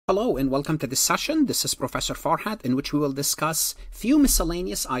Hello and welcome to this session. This is Professor Farhat, in which we will discuss few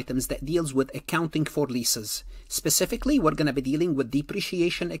miscellaneous items that deals with accounting for leases. Specifically, we're going to be dealing with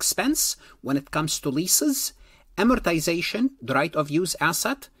depreciation expense when it comes to leases, amortization, the right of use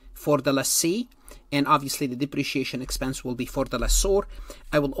asset for the lessee, and obviously the depreciation expense will be for the lessor.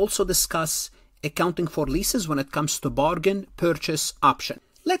 I will also discuss accounting for leases when it comes to bargain purchase option.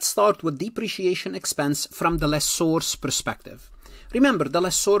 Let's start with depreciation expense from the lessor's perspective. Remember, the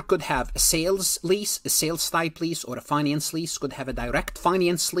lessor could have a sales lease, a sales type lease, or a finance lease, could have a direct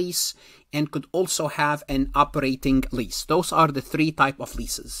finance lease, and could also have an operating lease. Those are the three types of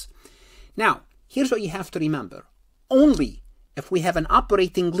leases. Now, here's what you have to remember. Only if we have an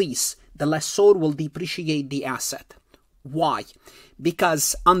operating lease, the lessor will depreciate the asset. Why?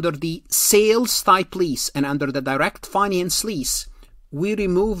 Because under the sales type lease and under the direct finance lease, we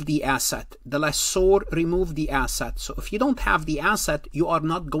remove the asset. The lessor remove the asset. So if you don't have the asset, you are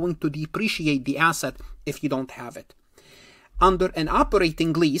not going to depreciate the asset if you don't have it. Under an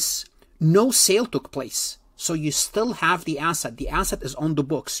operating lease, no sale took place. So you still have the asset. The asset is on the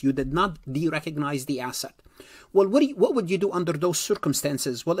books. You did not de-recognize the asset. Well, what would you do under those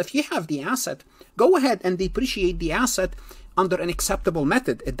circumstances? Well, if you have the asset, go ahead and depreciate the asset under an acceptable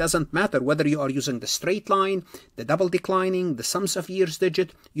method. It doesn't matter whether you are using the straight line, the double declining, the sums of years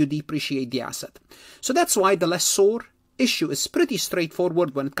digit, you depreciate the asset. So that's why the lessor issue is pretty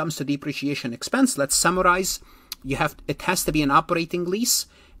straightforward when it comes to depreciation expense. Let's summarize. It has to be an operating lease,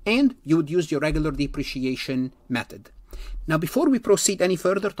 and you would use your regular depreciation method. Now, before we proceed any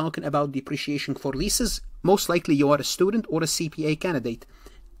further talking about depreciation for leases, most likely you are a student or a CPA candidate.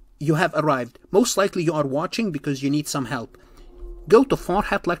 You have arrived. Most likely you are watching because you need some help. Go to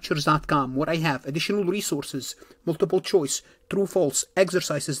farhatlectures.com, where I have additional resources, multiple choice, true, false,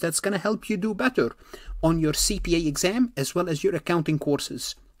 exercises that's going to help you do better on your CPA exam as well as your accounting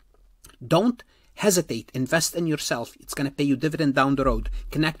courses. Don't hesitate. Invest in yourself. It's going to pay you dividend down the road.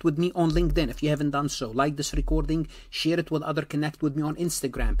 Connect with me on LinkedIn if you haven't done so. Like this recording, share it with others. Connect with me on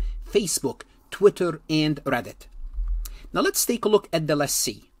Instagram, Facebook, Twitter, and Reddit. Now let's take a look at the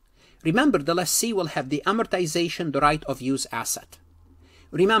lessee. Remember, the lessee will have the amortization, the right of use asset.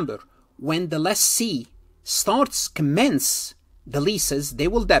 Remember, when the lessee commence the leases, they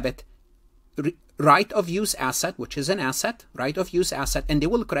will debit right of use asset, which is an asset, right of use asset, and they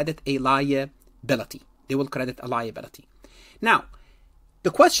will credit a liability. Now, the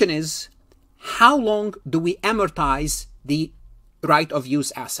question is, how long do we amortize the right of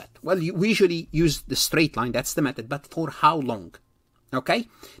use asset? Well, we usually use the straight line. That's the method. But for how long? Okay,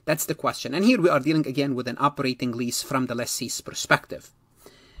 that's the question. And here we are dealing again with an operating lease from the lessee's perspective.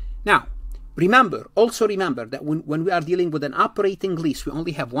 Now, also remember that when we are dealing with an operating lease, we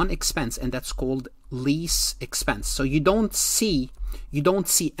only have one expense, and that's called lease expense. So you don't see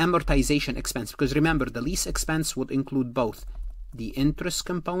amortization expense, because remember, the lease expense would include both the interest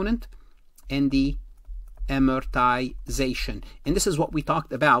component and the amortization. And this is what we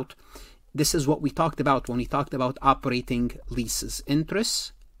talked about. This is what we talked about when we talked about operating leases.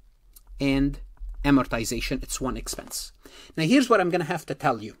 Interest and amortization, it's one expense. Now, here's what I'm going to have to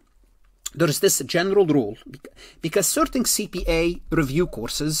tell you. There's this general rule, because certain CPA review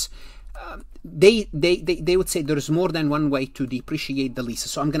courses, they would say there's more than one way to depreciate the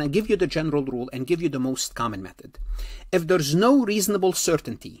leases. So I'm going to give you the general rule and give you the most common method. If there's no reasonable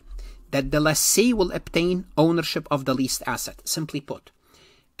certainty that the lessee will obtain ownership of the leased asset, simply put,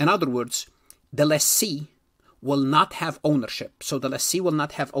 in other words, the lessee will not have ownership. So the lessee will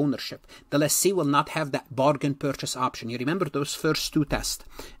not have ownership. The lessee will not have that bargain purchase option. You remember those first two tests.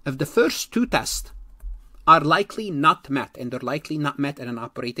 If the first two tests are likely not met, and they're likely not met in an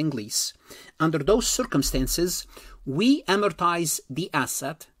operating lease, under those circumstances, we amortize the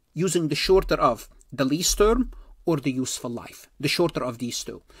asset using the shorter of the lease term or the useful life, the shorter of these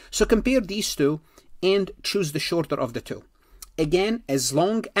two. So compare these two and choose the shorter of the two. Again, as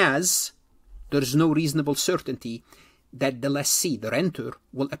long as there's no reasonable certainty that the lessee, the renter,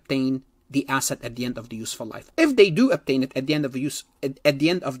 will obtain the asset at the end of the useful life. If they do obtain it at the end of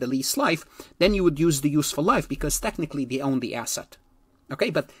the lease life, then you would use the useful life, because technically they own the asset. Okay,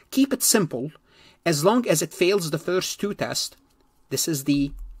 but keep it simple. As long as it fails the first two tests, this is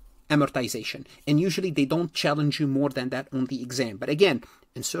the amortization. And usually they don't challenge you more than that on the exam. But again,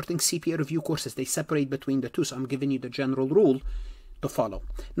 in certain CPA review courses, they separate between the two. So I'm giving you the general rule to follow.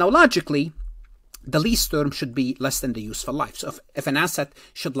 Now, logically, the lease term should be less than the useful life. So if an asset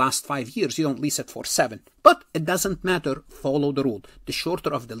should last 5 years, you don't lease it for 7. But it doesn't matter. Follow the rule. The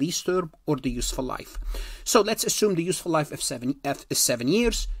shorter of the lease term or the useful life. So let's assume the useful life is 7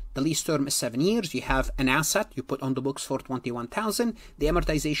 years. The lease term is 7 years. You have an asset you put on the books for $21,000. The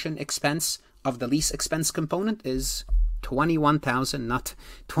amortization expense of the lease expense component is $21,000, not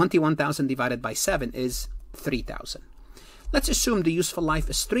 $21,000 divided by 7 is $3,000. Let's assume the useful life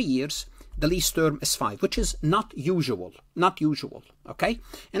is 3 years. The lease term is 5, which is not usual, okay?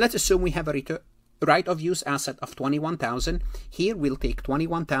 And let's assume we have a right of use asset of $21,000. Here we'll take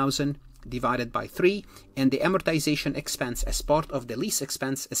 $21,000 divided by 3, and the amortization expense as part of the lease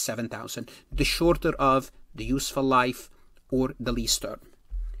expense is $7,000, the shorter of the useful life or the lease term.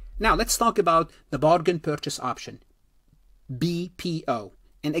 Now let's talk about the bargain purchase option, BPO.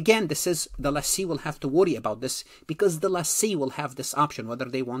 And again, this is the lessee will have to worry about this because the lessee will have this option whether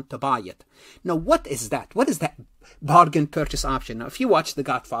they want to buy it. Now, what is that? What is that bargain purchase option? Now, if you watch The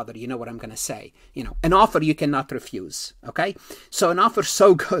Godfather, you know what I'm going to say. You know, an offer you cannot refuse, okay? So an offer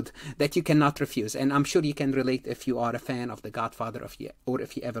so good that you cannot refuse. And I'm sure you can relate if you are a fan of The Godfather or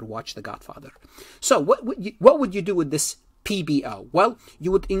if you ever watched The Godfather. So what would you do with this PBO? Well,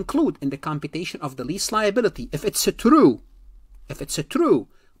 you would include in the computation of the lease liability if it's a true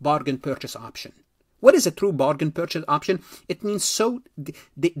bargain purchase option. What is a true bargain purchase option? It means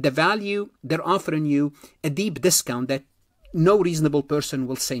the value they're offering you a deep discount that no reasonable person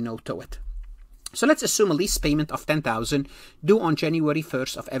will say no to it. So let's assume a lease payment of $10,000 due on January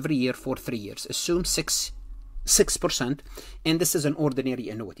 1st of every year for 3 years. Assume 6%, and this is an ordinary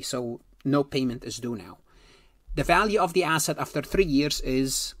annuity, so no payment is due now. The value of the asset after 3 years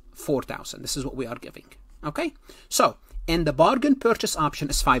is $4,000. This is what we are giving. Okay, so and the bargain purchase option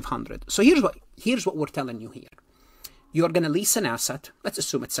is $500. So here's what we're telling you here. You're going to lease an asset. Let's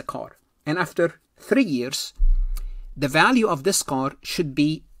assume it's a car. And after 3 years, the value of this car should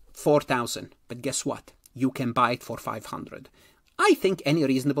be $4,000. But guess what? You can buy it for $500. I think any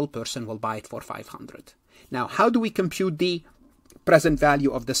reasonable person will buy it for $500. Now, how do we compute the present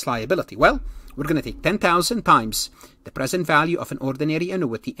value of this liability? Well, we're going to take 10,000 times the present value of an ordinary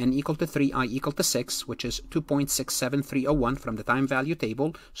annuity, n equal to 3, I equal to 6, which is 2.67301 from the time value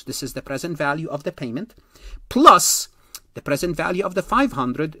table. So this is the present value of the payment, plus the present value of the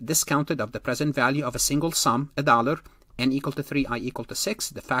 500 discounted of the present value of a single sum, $1, n equal to 3, I equal to 6.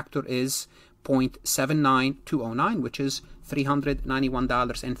 The factor is 0.79209, which is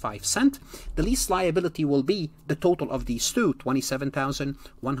 $391.05. The lease liability will be the total of these two,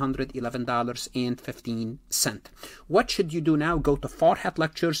 $27,111.15. What should you do now? Go to Farhat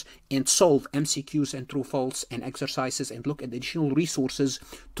Lectures and solve MCQs and true false and exercises and look at additional resources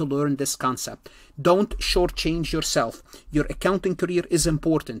to learn this concept. Don't shortchange yourself. Your accounting career is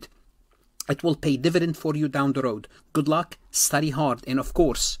important. It will pay dividend for you down the road. Good luck, study hard, and of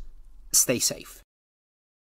course, stay safe.